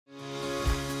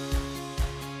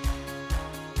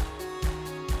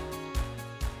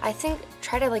I think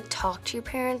try to like talk to your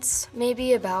parents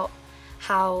maybe about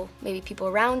how maybe people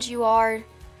around you are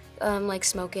like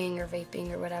smoking or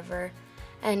vaping or whatever,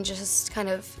 and just kind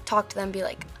of talk to them, be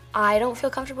like, I don't feel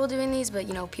comfortable doing these, but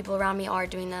you know, people around me are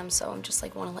doing them, so I'm just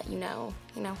like want to let you know,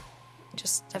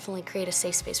 just definitely create a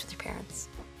safe space with your parents.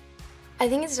 I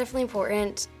think it's definitely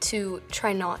important to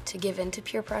try not to give in to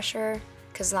peer pressure,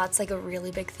 because that's like a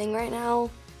really big thing right now,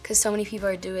 because so many people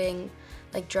are doing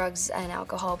like drugs and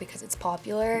alcohol because it's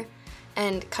popular,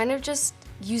 and kind of just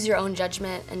use your own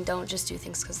judgment and don't just do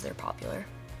things because they're popular.